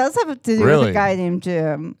 Yes, it does have to do with Really? a guy named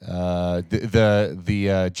Jim.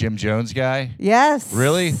 The Jim Jones guy? Yes.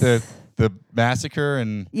 Really? The massacre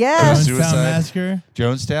and Yes. suicide? Jonestown Massacre.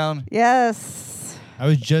 Jonestown? Yes. I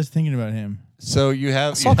was just thinking about him. So you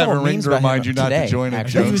have saw a a couple ring memes to about remind him you not today, to join a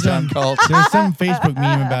actually. He was on- Jonestown cult. There was some Facebook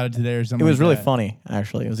meme about it today or something. It was like really that. funny,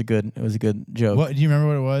 actually. It was a good joke. What do you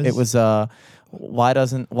remember? What it was? It was why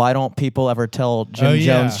don't people ever tell Jim Oh,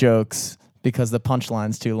 yeah. Jones jokes because the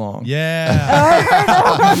punchline's too long? Yeah.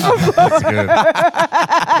 That's good.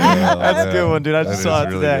 That's a good one, dude. I just saw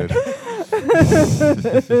it today.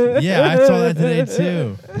 Yeah, I saw that today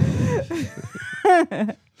too.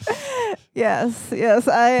 Yes.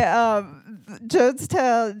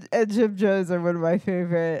 Jonestown and Jim Jones are one of my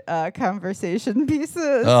favorite conversation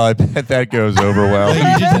pieces. Oh, I bet that goes over well. Like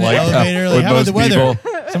you just in the elevator, like, with how about the most weather?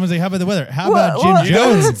 people. Someone's like, how about the weather? How Well, about Jim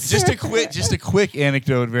well, Jones? Just a quick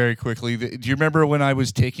anecdote, very quickly. Do you remember when I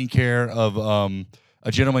was taking care of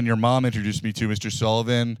a gentleman your mom introduced me to, Mr.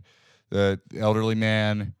 Sullivan, the elderly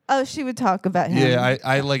man? Oh, she would talk about him. Yeah,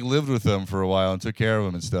 I like lived with him for a while and took care of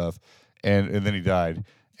him and stuff, and then he died.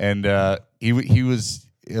 And he was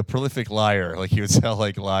a prolific liar. Like he would tell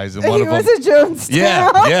like lies, and one He of was them. a Jonestown.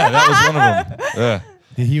 Yeah, that was one of them. Yeah.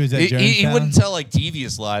 He was at He Jonestown. wouldn't tell like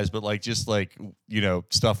devious lies, but like just like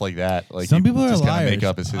stuff like that. Like Some he'd people are just kinda liars. Make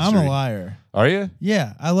up his history. I'm a liar. Are you?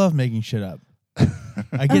 Yeah, I love making shit up.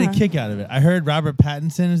 I get a kick out of it. I heard Robert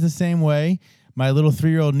Pattinson is the same way. My little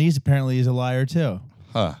 3-year-old niece apparently is a liar too.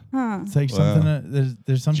 Huh? It's like Wow. something.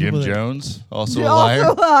 There's some Jim people that, Jones also a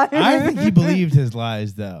Also liar. liar. I think he believed his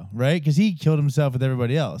lies though, right? Because he killed himself with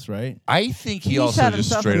everybody else, right? I think he He also shot just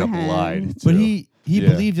himself straight in up the hand. lied. But too. he Yeah.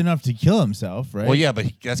 believed enough to kill himself, right? Well, yeah, but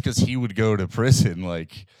that's because he would go to prison.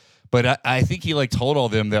 Like, but I think he like told all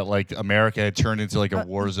them that like America had turned into like a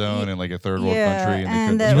war zone and like a third world country,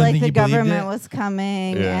 and they that You don't like think the he believed government it? was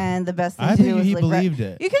coming, Yeah. and the best thing I to do think was he like believed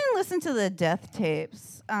it. You can listen to the death tapes.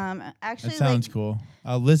 Actually, That sounds like, cool.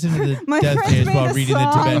 I'll listen to the My death friend tapes made while a reading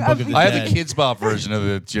the song Tibetan Book of- of the I Dead. have the Kids Bop version of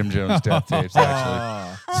the Jim Jones death tapes.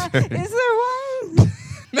 Actually, is there one?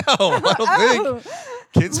 no, I don't think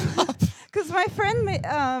Kids Bop. Because my friend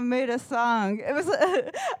made a song. It was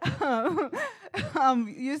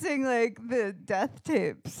using like the death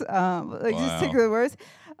tapes, like Wow. just taking the words.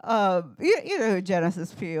 You know who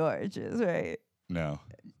Genesis P. Orge is, right? No,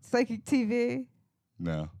 Psychic TV.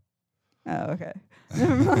 no. Oh, okay.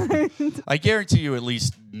 Never mind. I guarantee you, at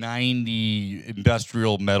least 90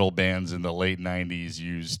 industrial metal bands in the late 90s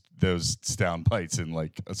used those sound bites in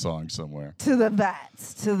like a song somewhere. To the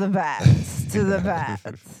bats, to the bats, to the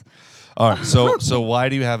bats. All right, so why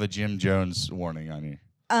do you have a Jim Jones warning on you?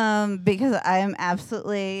 Because I am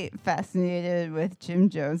absolutely fascinated with Jim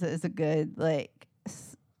Jones as a good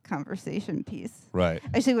conversation piece. Right.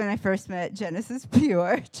 Actually, when I first met Genesis P.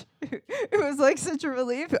 Orge, it was like such a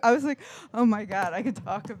relief. I was like, oh my God, I could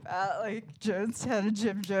talk about like Jonestown and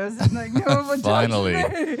Jim Jones and like no one would judge Finally.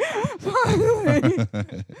 me.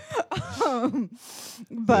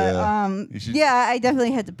 Finally. You should- Yeah, I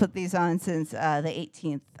definitely had to put these on since the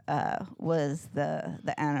 18th was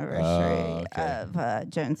the anniversary okay. of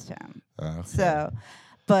Jonestown. Okay. So,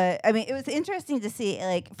 but I mean, it was interesting to see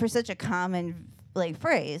like for such a common like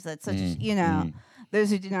phrase that's such those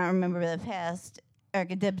who do not remember the past are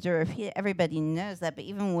condemned to repeat it. Everybody knows that, but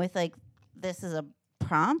even with like this as a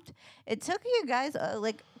prompt, it took you guys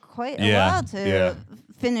like quite a while to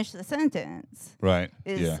finish the sentence. Right.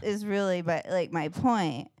 Is really my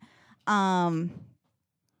point.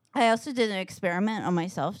 I also did an experiment on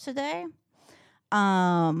myself today.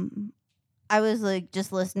 I was like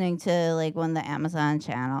just listening to like one of the Amazon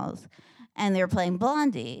channels, and they were playing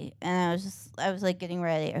Blondie, and I was like getting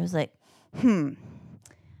ready. I was like,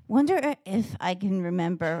 wonder if I can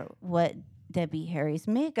remember what Debbie Harry's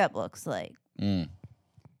makeup looks like. Mm.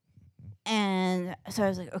 And so I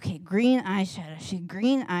was like, okay, green eyeshadow. She had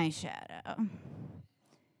green eyeshadow.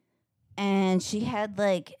 And she had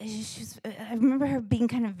like, I remember her being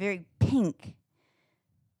kind of very pink.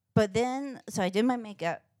 But then, so I did my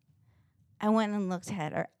makeup. I went and looked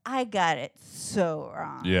at her. I got it so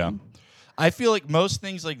wrong. Yeah. I feel like most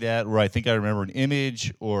things like that, where I think I remember an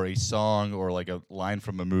image or a song or like a line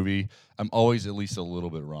from a movie, I'm always at least a little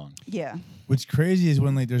bit wrong. Yeah. What's crazy is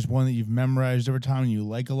when like there's one that you've memorized over time and you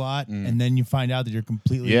like a lot, and then you find out that you're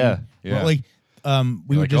completely Yeah. Well, like we You're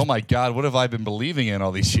were like, just oh my God, what have I been believing in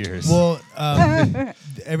all these years? well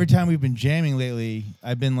every time we've been jamming lately,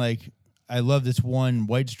 I've been like, I love this one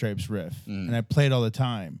White Stripes riff, and I play it all the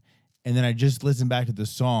time. and then I just listened back to the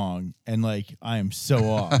song, and like I am so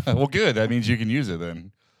off. Well, good. That means you can use it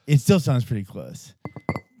then. It still sounds pretty close.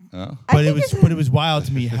 Oh. But it was wild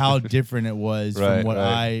to me how different it was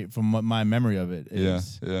Right, from what my memory of it Yeah,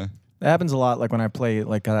 is. yeah. That happens a lot. Like when I play a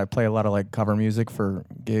lot of like cover music for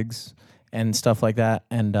gigs and stuff like that,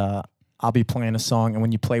 and I'll be playing a song, and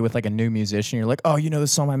when you play with like a new musician, you're like, oh, you know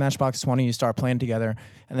this song by Matchbox 20. You start playing together,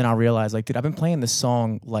 and then I'll realize, like, dude, I've been playing this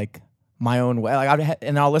song like my own way. Like,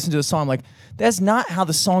 and I'll listen to the song, I'm like, that's not how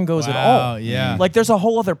the song goes at all. Yeah. Like, there's a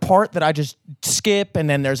whole other part that I just skip, and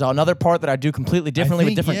then there's another part that I do completely differently with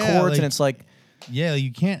think, different yeah, chords, like- and it's like, Yeah,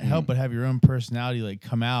 you can't help but have your own personality like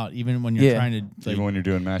come out even when you're Yeah. trying to like, Even when you're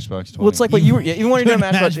doing Matchbox 20. well, it's like what you were, even when you're doing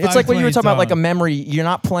Matchbox, it's like what you were Matchbox talking about, like a 20 memory. You're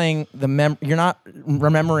not playing you're not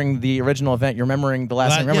remembering the original event. You're remembering the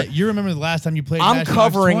last time. yeah, Remember, you remember the last time you played I'm Matchbox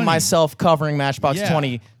covering 20. myself covering Matchbox Yeah.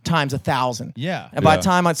 20 times 1,000. Yeah. And by Yeah. the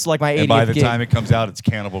time it's like my 80th and by the gig, time it comes out, it's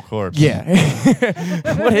Cannibal Corpse. yeah.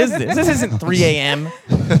 What is this? This isn't 3 a.m.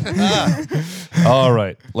 All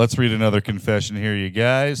right, let's read another confession here, you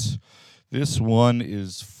guys. This one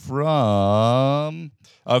is from.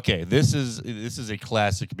 Okay, this is a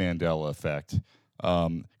classic Mandela effect.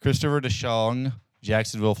 Christopher DeShong,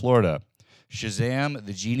 Jacksonville, Florida. Shazam,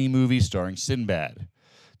 the Genie movie starring Sinbad.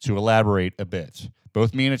 To elaborate a bit,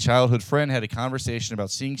 both me and a childhood friend had a conversation about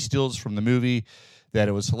seeing stills from the movie, that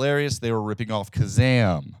it was hilarious. They were ripping off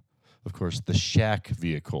Kazam, of course, the Shaq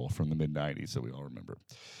vehicle from the mid-'90s that we all remember.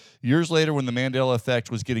 Years later, when the Mandela effect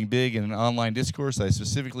was getting big in an online discourse, I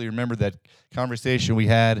specifically remembered that conversation we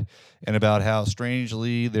had and about how,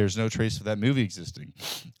 strangely, there's no trace of that movie existing.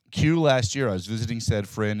 Q last year, I was visiting said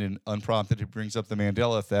friend, and unprompted, he brings up the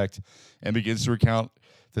Mandela effect and begins to recount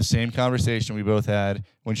the same conversation we both had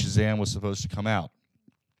when Shazam was supposed to come out.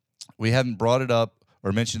 We hadn't brought it up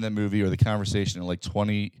or mentioned that movie or the conversation in like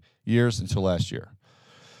 20 years until last year.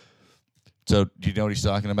 So, do you know what he's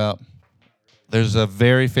talking about? There's a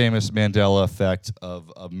very famous Mandela effect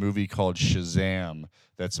of a movie called Shazam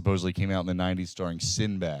that supposedly came out in the 90s starring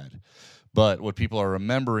Sinbad. But what people are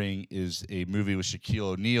remembering is a movie with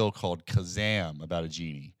Shaquille O'Neal called Kazam about a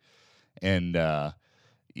genie. And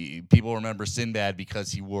people remember Sinbad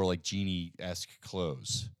because he wore like genie-esque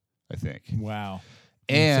clothes, I think. Wow.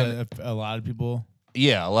 And So a lot of people.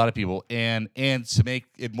 yeah, a lot of people. And to make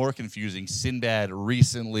it more confusing, Sinbad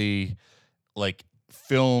recently like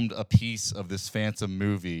filmed a piece of this Phantom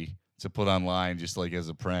movie to put online just like as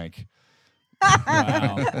a prank.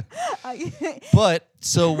 Wow. But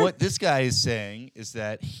so what this guy is saying is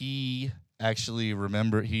that he actually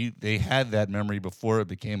they had that memory before it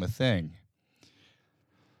became a thing.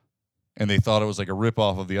 And they thought it was like a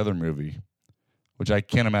ripoff of the other movie, which I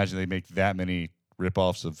can't imagine they make that many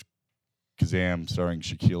ripoffs of Kazam starring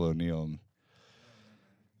Shaquille O'Neal.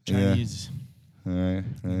 Chinese. All right.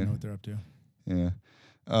 I don't know what they're up to. Yeah.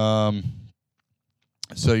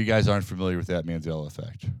 So you guys aren't familiar with that Mandela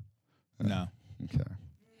effect? No. Okay.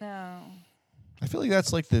 No. I feel like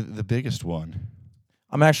that's like the biggest one.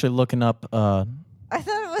 I'm actually looking up. I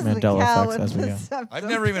thought it was Mandela the cow effects and as we the go. septum I've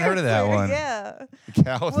never even heard of that piercer. one. Yeah. The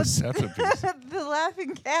cow with the What's- septum piece. The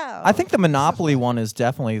laughing cow. I think the Monopoly one is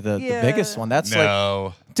definitely the biggest Yeah. one. That's like,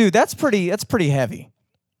 No. dude, that's pretty heavy.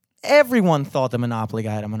 Everyone thought the Monopoly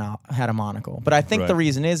guy had a monocle, but I think the Right.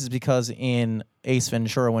 reason is because in Ace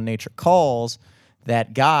Ventura, When Nature Calls,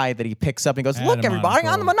 that guy that he picks up and goes, Had "Look, a everybody,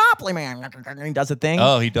 I'm the monocle. Monopoly man." And he does a thing.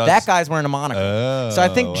 Oh, he does. That guy's wearing a monocle. So I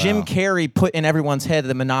think Oh, Jim wow. Carrey put in everyone's head that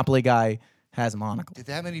the Monopoly guy has a monocle. Did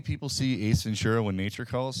that many people see Ace Ventura When Nature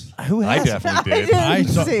Calls? Who I has? definitely I did. didn't I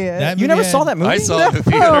saw see it. that You movie never had- saw that movie? I saw it in the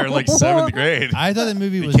theater in like 7th grade. I thought that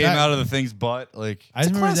movie It was came not- out of the thing's butt. Like, I just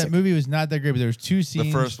remember classic. that movie was not that great, but there was two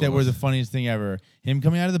scenes first that one were was- the funniest thing ever. Him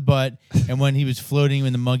coming out of the butt, and when he was floating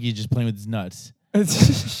when the monkey just playing with his nuts.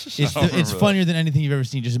 It's really. funnier than anything you've ever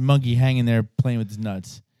seen. Just a monkey hanging there playing with his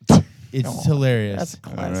nuts. It's hilarious. That's a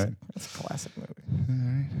classic. right. That's a classic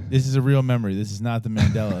movie. This is a real memory. This is not the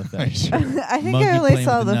Mandela effect. I think Monkey I only playing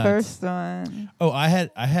saw with the the nuts. first one. Oh, I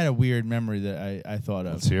had a weird memory that I thought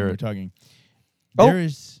of. Let's hear when we were it. talking. Oh. There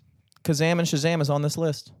is Kazam and Shazam is on this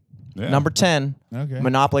list. yeah. Number 10. okay.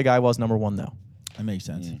 Monopoly guy was number 1 though. That makes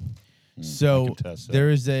sense. I So can test that. there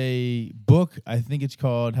is a book. I think it's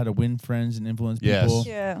called How to Win Friends and Influence Yes. People.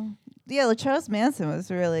 Yeah. Yeah, Charles Manson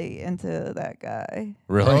was really into that guy.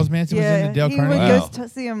 Really? Charles Manson was Yeah, into Dale he would Carnegie. Wow. go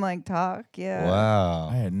see him like talk. Yeah. Wow.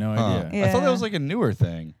 I had no Huh. idea. I thought that Yeah. was like a newer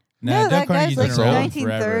thing. Nah, No, Dale that guy's Carnegie's like been around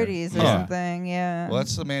 1930s or forever. Yeah. something. Yeah. Well,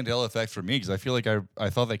 that's the Mandela effect for me because I feel like I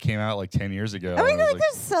thought that came out like 10 years ago. I mean, and I was like,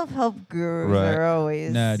 there's self-help gurus Right. that are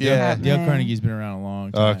always Nah, Yeah. Dale happening. Carnegie's been around a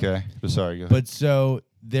long Oh, time. okay. Sorry. Go ahead. But so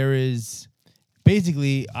there is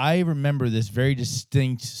basically, I remember this very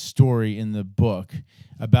distinct story in the book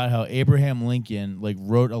about how Abraham Lincoln like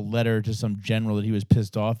wrote a letter to some general that he was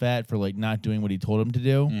pissed off at for like not doing what he told him to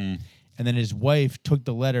do. And then his wife took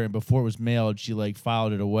the letter, and before it was mailed, she like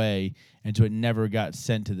filed it away, and so it never got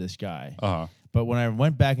sent to this guy. But when I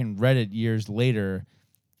went back and read it years later,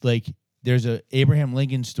 like there's a Abraham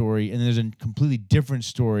Lincoln story, and there's a completely different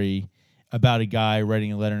story about a guy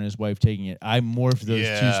writing a letter and his wife taking it. I morphed those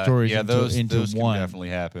two stories into those one. can definitely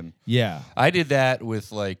happen. Yeah. I did that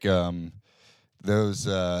with like those.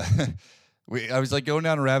 I was like going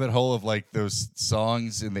down a rabbit hole of like those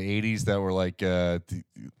songs in the '80s that were like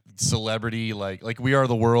celebrity, like "We Are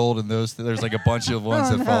the World," and those. There's like a bunch of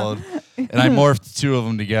ones that followed, and I morphed two of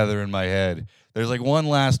them together in my head. There's like one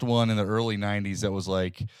last one in the early '90s that was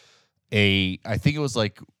like I think it was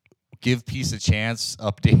like Give Peace a Chance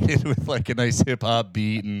updated with like a nice hip hop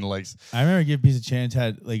beat and like. I remember Give Peace a Chance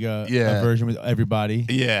had like a version with everybody.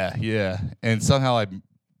 Yeah, and somehow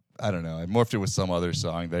I don't know, I morphed it with some other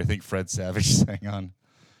song that I think Fred Savage sang on,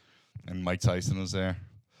 and Mike Tyson was there.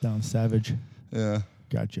 Down Savage. Yeah,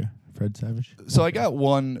 Gotcha. Fred Savage. so I got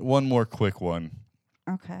one more quick one.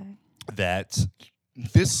 Okay. That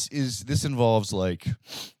this involves like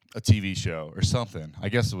a TV show or something. I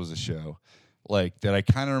guess it was a show. Like that I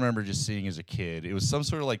kind of remember just seeing as a kid. It was some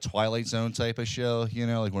sort of like Twilight Zone type of show, you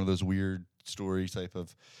know, like one of those weird story type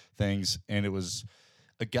of things. And it was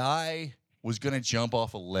a guy was going to jump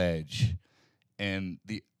off a ledge, and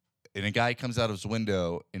a guy comes out of his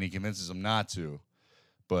window and he convinces him not to,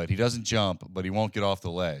 but he doesn't jump, but he won't get off the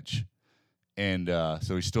ledge. And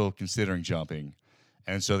so he's still considering jumping.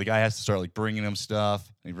 And so the guy has to start like bringing him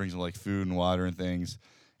stuff, and he brings him like food and water and things.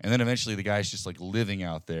 And then eventually the guy's just like living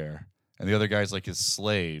out there, and the other guy's like his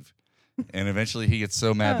slave. And eventually he gets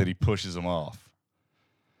so mad that he pushes him off.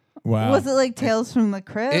 Wow. Was it like Tales from the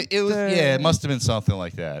Crypt? It was, yeah, it must have been something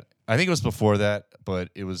like that. I think it was before that, but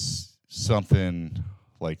it was something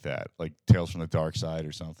like that, like Tales from the Dark Side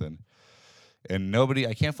or something. And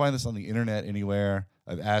I can't find this on the internet anywhere.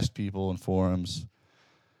 I've asked people in forums.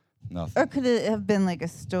 Nothing. Or could it have been like a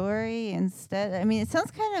story instead? I mean, it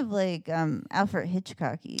sounds kind of like Alfred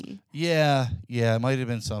Hitchcock-y. Yeah, it might have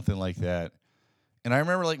been something like that. And I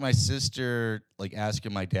remember like my sister like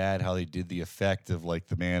asking my dad how they did the effect of like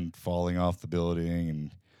the man falling off the building,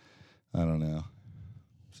 and I don't know.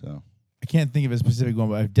 So I can't think of a specific one,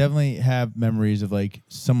 but I definitely have memories of like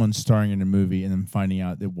someone starring in a movie and then finding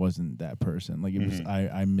out it wasn't that person. Like it was,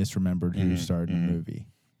 I misremembered who starred in the movie.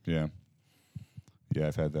 yeah,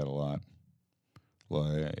 I've had that a lot.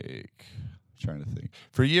 Like trying to think.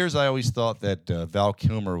 For years, I always thought that Val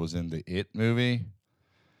Kilmer was in the It movie.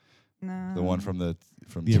 No. The one from The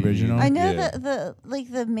TV. original? I know Yeah. that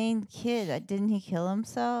the main kid, didn't he kill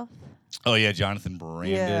himself? Oh yeah, Jonathan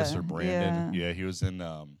Brandis Yeah, or Brandon. Yeah, he was in.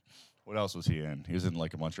 What else was he in? He was in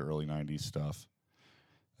like a bunch of early '90s stuff.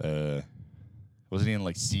 Wasn't he in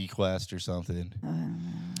like Sequest or something?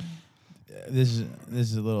 This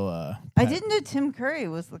is a little. I didn't know Tim Curry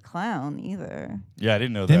was the clown either. Yeah, I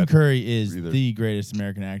didn't know Tim that. Curry is either. the greatest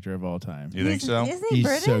American actor of all time. You think so? Isn't he He's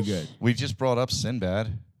British? so good. We just brought up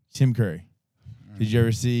Sinbad. Tim Curry. Did you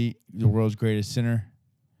ever see The World's Greatest Sinner?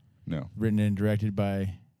 No. Written and directed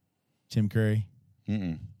by Tim Curry.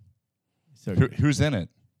 Mm-mm. So good. Who's in it?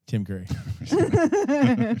 Tim Curry.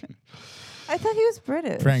 I thought he was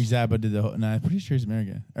British. Frank Zappa did the whole. No, I'm pretty sure he's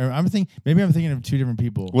American. Or maybe I'm thinking of two different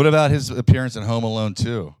people. What about his appearance in Home Alone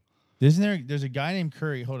 2? There's a guy named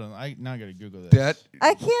Curry. Hold on, I gotta Google this. That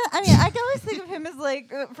I can always think of him as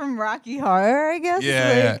like from Rocky Horror, I guess.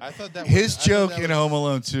 yeah. I thought that His joke in Home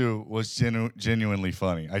Alone 2 was genuinely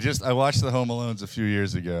funny. I watched the Home Alones a few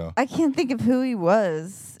years ago. I can't think of who he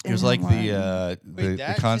was. He was in like Home the Alone. the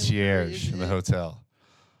that's concierge Tim in the Curry, hotel.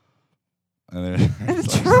 And then,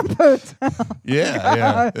 The Trump Hotel.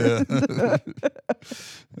 yeah.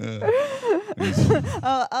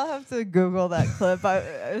 I'll have to Google that clip.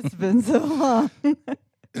 It's been so long.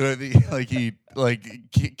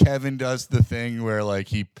 Kevin does the thing where like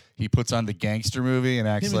he puts on the gangster movie and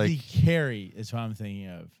acts Timothy like Carey is who I'm thinking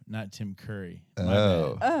of, not Tim Curry. My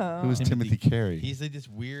oh bad. Oh. who's Timothy Carey? He's like this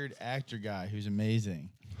weird actor guy who's amazing.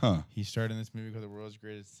 Huh? He starred in this movie called The World's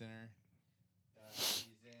Greatest Sinner. He's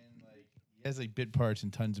in he has like bit parts in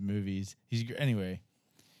tons of movies. Anyway.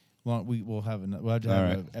 We'll have to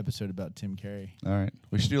have an episode about Tim Curry. All right,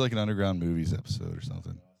 we should do like an underground movies episode or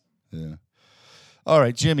something. Yeah. All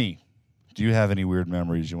right, Jimmy, do you have any weird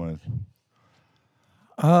memories you want to?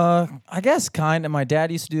 I guess kind of. My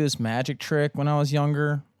dad used to do this magic trick when I was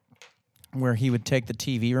younger, where he would take the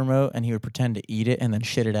TV remote and he would pretend to eat it and then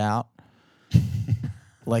shit it out.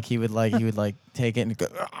 He would take it and go,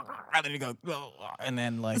 and then you go, and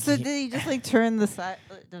then like. So did he just like turn the side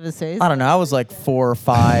of his face? I don't know. I was like 4 or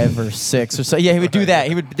 5 or 6 or so. Yeah, he would do that.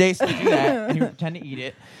 He would basically do that, and he would pretend to eat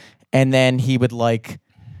it, and then he would like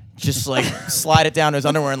just like slide it down to his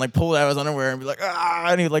underwear and like pull it out of his underwear and be like,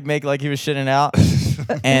 and he would like make like he was shitting out,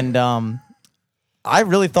 and I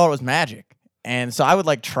really thought it was magic, and so I would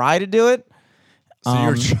like try to do it. So you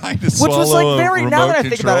were trying to which swallow was like very. a Now that I remote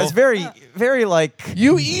think about it, it's control? very like.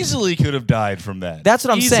 You easily could have died from that. That's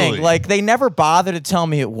what I'm saying. Easily. Like they never bothered to tell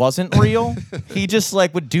me it wasn't real. He just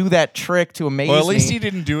like would do that trick to amaze me. Well, at least he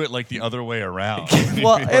didn't do it like the other way around.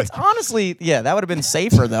 Well, Like- it's honestly, yeah, that would have been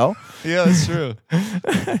safer though. yeah, that's true.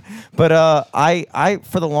 But I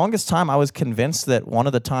for the longest time I was convinced that one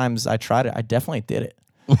of the times I tried it, I definitely did it.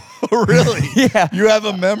 Really? Yeah. You have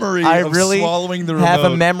a memory I of really swallowing the remote. have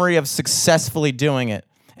a memory of successfully doing it.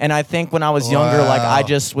 And I think when I was younger, like I Wow.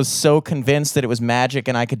 just was so convinced that it was magic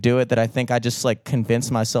and I could do it that I think I just like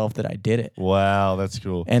convinced myself that I did it. Wow, that's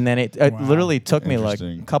cool. And then it literally took me like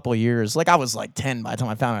Interesting. a couple of years. Like I was like 10 by the time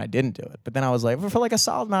I found out I didn't do it. But then I was like, for like a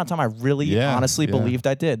solid amount of time, I really Yeah, honestly yeah. believed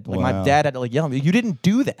I did. Like Wow. my dad had to like yell at me, "You didn't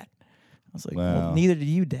do that." I was like, Wow. well, neither did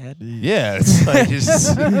you, Dad. Yeah, it's like,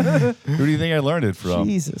 who do you think I learned it from?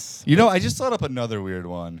 Jesus. You know, I just thought up another weird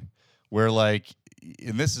one where, like,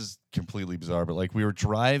 and this is completely bizarre, but like we were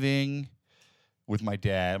driving with my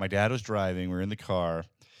dad. My dad was driving. We were in the car,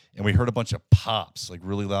 and we heard a bunch of pops, like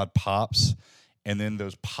really loud pops. And then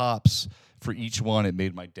those pops, for each one, it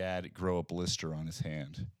made my dad grow a blister on his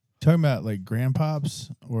hand. Talking about like grandpops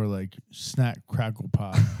or like snack crackle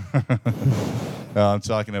pop. I'm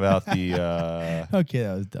talking about the. Okay,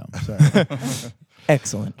 that was dumb. Sorry.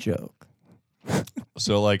 Excellent joke.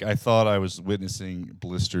 So, like, I thought I was witnessing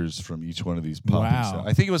blisters from each one of these popping Wow. sounds.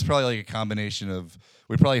 I think it was probably like a combination of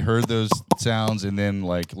we probably heard those sounds, and then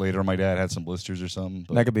like later my dad had some blisters or something.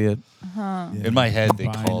 But That could be it. in my head, they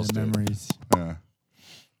Combine the caused it. memories. Yeah.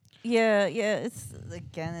 Yeah, it's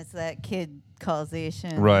again, it's that kid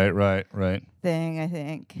causation Right. thing. I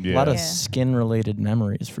think. Yeah. A lot of Yeah. skin-related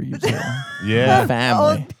memories for you two. Yeah.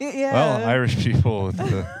 Family. Oh, yeah. Well, Irish people. With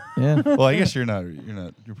the, Yeah. well, I guess you're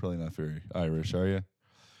probably not very Irish, are you?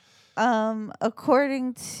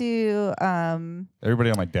 According to Everybody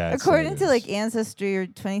on my dad's according side to is. like Ancestry or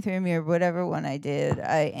 23andMe or whatever one I did,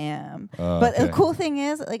 I am. Oh, But the okay. cool thing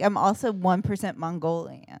is, like, I'm also 1%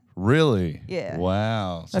 Mongolian. Really? Yeah.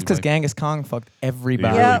 Wow. That's because Genghis Kong fucked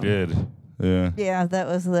everybody. Yeah. really did. Yeah. Yeah, that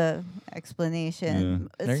was the explanation.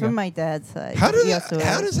 There It's you from go. my dad's side. How Yes, it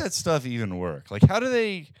how was. does that stuff even work? Like,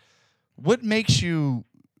 what makes you?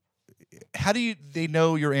 How do they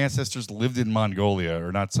know your ancestors lived in Mongolia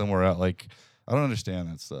or not somewhere else? Like, I don't understand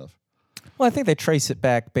that stuff. Well, I think they trace it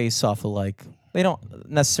back based off of like they don't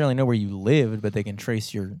necessarily know where you lived, but they can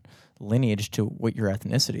trace your lineage to what your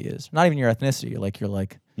ethnicity is. Not even your ethnicity,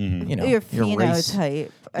 you know, Your your race. phenotype,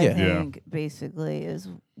 I Yeah. think, basically is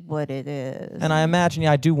what it is. And I imagine,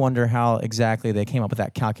 I do wonder how exactly they came up with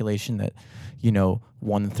that calculation that,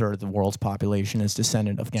 1/3 of the world's population is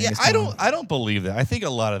descendant of Genghis Khan. I don't believe that. I think a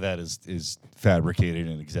lot of that is fabricated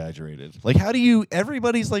and exaggerated. Like,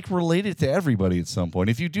 everybody's like related to everybody at some point.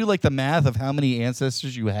 If you do like the math of how many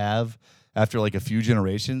ancestors you have after like a few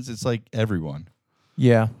generations, it's like everyone.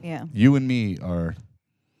 Yeah. yeah. You and me are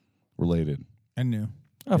related. I knew.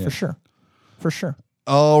 Oh, Yeah. for sure. For sure.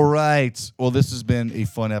 All right. Well, this has been a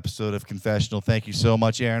fun episode of Confessional. Thank you so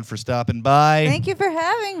much, Aaron, for stopping by. Thank you for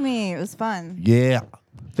having me. It was fun. Yeah.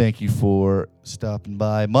 Thank you for stopping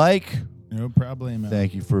by, Mike. No problemo.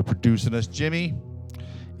 Thank you for producing us, Jimmy.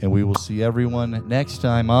 And we will see everyone next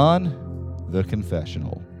time on The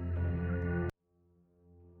Confessional.